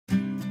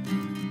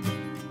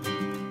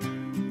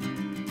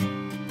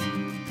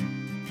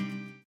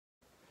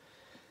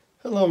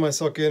Hello my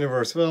soccer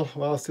universe. Well,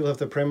 while I still have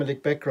the Premier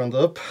League background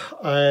up,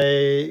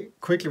 I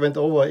quickly went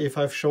over if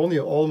I've shown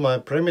you all my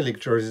Premier League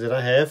jerseys that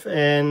I have,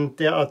 and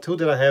there are two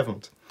that I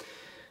haven't.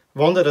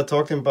 One that I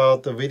talked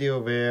about the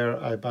video where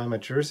I buy my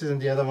jerseys, and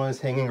the other one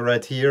is hanging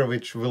right here,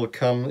 which will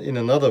come in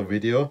another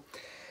video.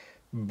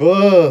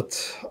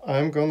 But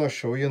I'm gonna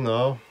show you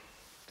now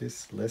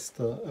this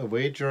Leicester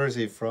away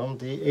jersey from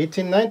the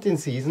 18-19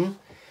 season,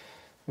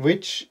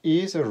 which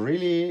is a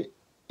really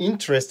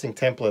interesting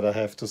template, I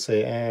have to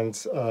say. And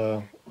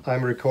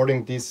I'm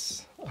recording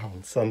this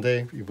on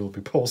Sunday. We will be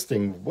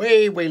posting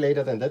way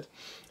later than that.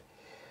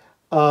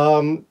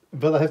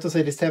 But I have to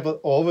say this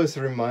template always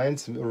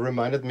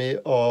reminded me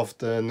of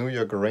the New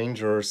York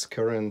Rangers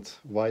current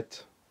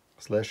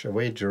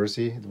white/away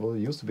jersey. It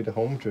used to be the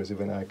home jersey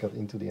when I got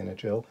into the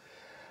NHL.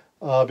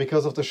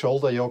 Because of the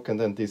shoulder yoke and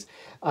then this.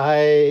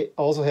 I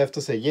also have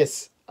to say,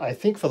 yes, I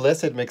think for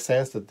Leicester it makes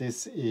sense that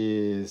this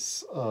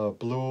is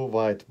blue,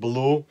 white,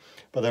 blue,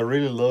 but I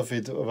really love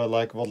it. I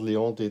like what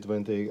Lyon did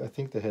when I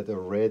think they had a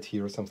red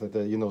here or something like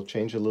that, you know,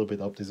 change a little bit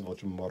up. This is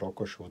what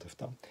Morocco should have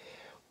done.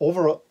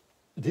 Overall,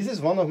 this is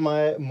one of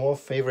my more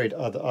favorite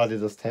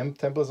Adidas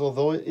templates,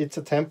 although it's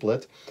a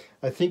template.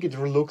 I think it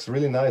looks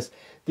really nice.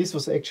 This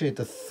was actually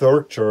the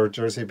third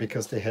jersey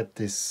because they had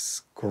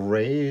this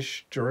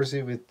grayish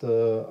jersey with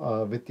the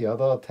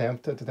other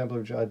template,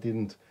 which I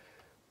didn't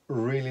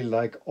really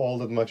like all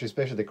that much,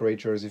 especially the gray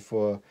jersey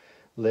for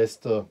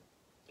Leicester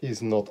is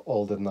not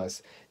all that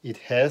nice. It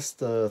has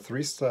the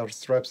 3-star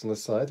stripes on the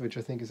side, which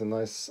I think is a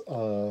nice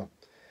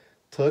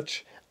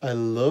touch. I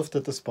love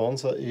that the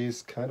sponsor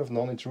is kind of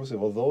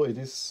non-intrusive, although it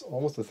is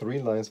almost a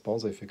 3-line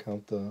sponsor if you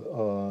count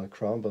the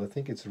crown, but I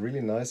think it's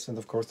really nice. And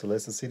of course the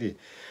Leicester City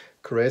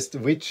crest,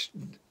 which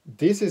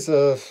this is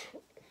a,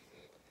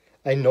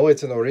 I know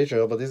it's an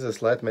original, but this is a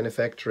slight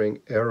manufacturing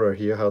error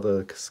here, how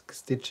the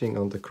stitching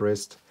on the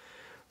crest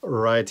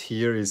right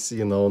here is,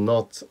 you know,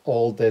 not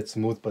all that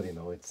smooth, but you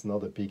know, it's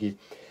not a biggie.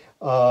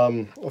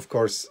 Of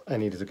course I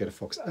needed to get a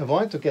Fox. I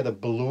wanted to get a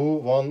blue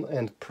one,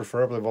 and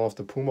preferably one of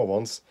the Puma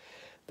ones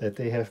that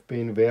they have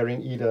been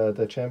wearing, either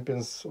the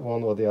Champions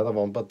one or the other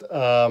one, but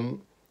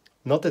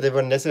not that they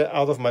were necessarily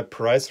out of my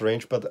price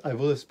range, but I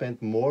would have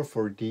spent more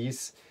for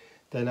these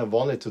than I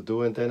wanted to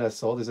do. And then I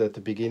saw this at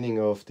the beginning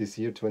of this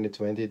year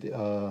 2020.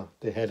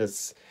 They had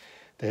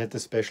the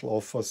special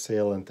offer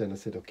sale, and then I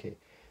said, okay,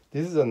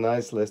 this is a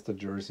nice Leicester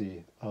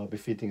jersey,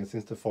 befitting it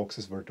since the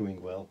Foxes were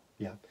doing well.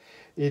 Yeah,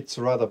 it's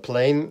rather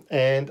plain,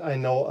 and I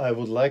know I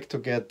would like to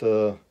get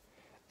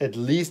at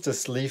least a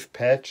sleeve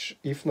patch,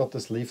 if not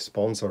the sleeve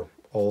sponsor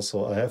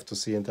also. I have to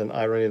see, and then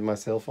iron it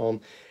myself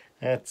on.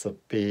 That's a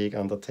big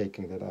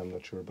undertaking that I'm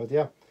not sure. But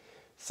yeah,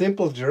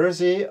 simple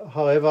jersey.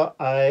 However,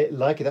 I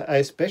like it. I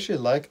especially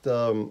like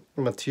the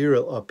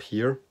material up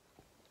here.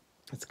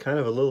 It's kind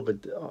of a little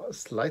bit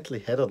slightly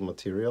headed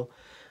material.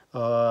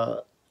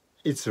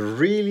 It's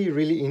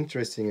really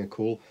interesting and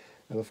cool.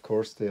 And of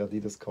course the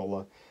Adidas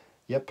collar.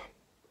 Yep,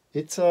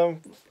 it's I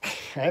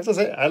have to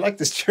say I like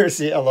this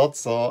jersey a lot,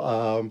 so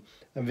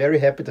I'm very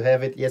happy to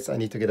have it. Yes, I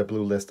need to get a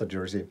blue Leicester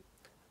jersey.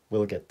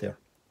 We'll get there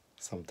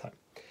sometime.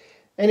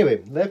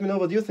 Anyway, let me know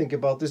what you think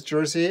about this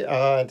jersey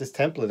and this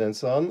template and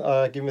so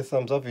on. Give me a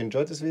thumbs up if you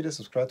enjoyed this video.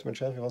 Subscribe to my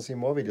channel if you want to see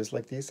more videos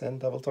like this,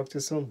 and I will talk to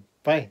you soon.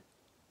 Bye!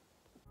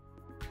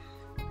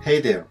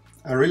 Hey there!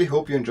 I really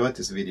hope you enjoyed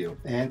this video,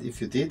 and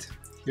if you did,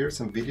 here are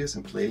some videos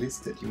and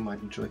playlists that you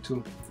might enjoy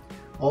too.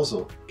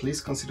 Also, please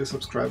consider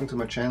subscribing to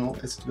my channel,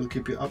 as it will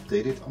keep you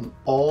updated on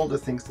all the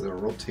things that are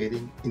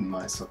rotating in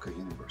my soccer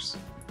universe.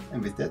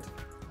 And with that,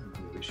 I'm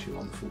going to wish you a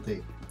wonderful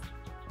day.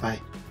 Bye!